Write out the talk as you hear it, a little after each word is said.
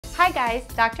Hi guys,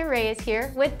 Dr. Reyes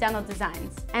here with Dental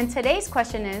Designs. And today's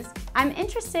question is, I'm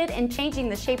interested in changing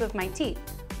the shape of my teeth.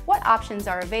 What options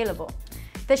are available?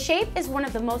 The shape is one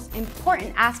of the most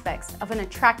important aspects of an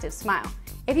attractive smile.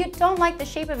 If you don't like the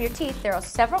shape of your teeth, there are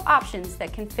several options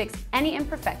that can fix any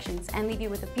imperfections and leave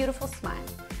you with a beautiful smile.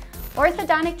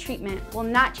 Orthodontic treatment will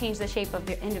not change the shape of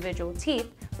your individual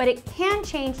teeth, but it can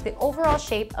change the overall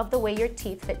shape of the way your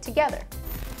teeth fit together.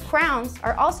 Crowns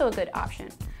are also a good option.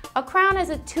 A crown is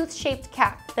a tooth-shaped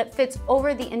cap that fits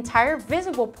over the entire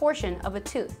visible portion of a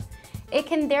tooth. It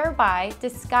can thereby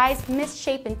disguise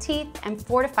misshapen teeth and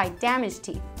fortify damaged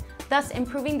teeth, thus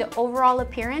improving the overall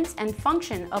appearance and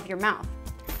function of your mouth.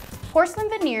 Porcelain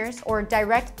veneers, or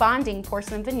direct bonding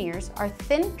porcelain veneers, are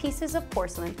thin pieces of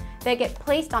porcelain that get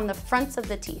placed on the fronts of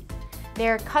the teeth. They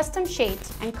are custom shaped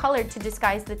and colored to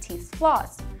disguise the teeth's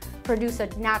flaws, produce a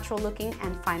natural looking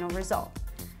and final result.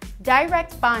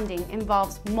 Direct bonding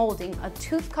involves molding a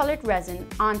tooth-colored resin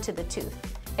onto the tooth.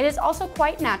 It is also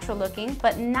quite natural looking,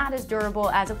 but not as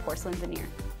durable as a porcelain veneer.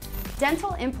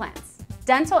 Dental implants.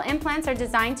 Dental implants are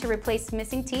designed to replace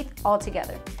missing teeth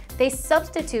altogether. They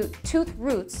substitute tooth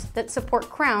roots that support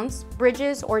crowns,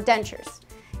 bridges, or dentures.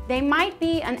 They might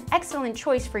be an excellent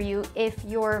choice for you if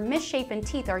your misshapen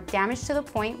teeth are damaged to the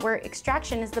point where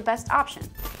extraction is the best option.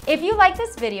 If you like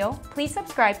this video, please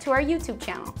subscribe to our YouTube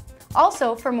channel.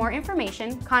 Also, for more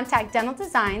information, contact Dental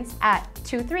Designs at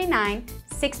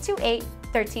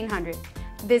 239-628-1300.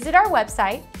 Visit our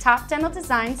website,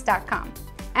 topdentaldesigns.com,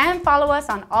 and follow us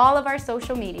on all of our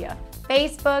social media: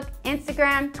 Facebook,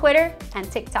 Instagram, Twitter,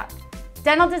 and TikTok.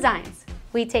 Dental Designs,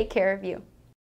 we take care of you.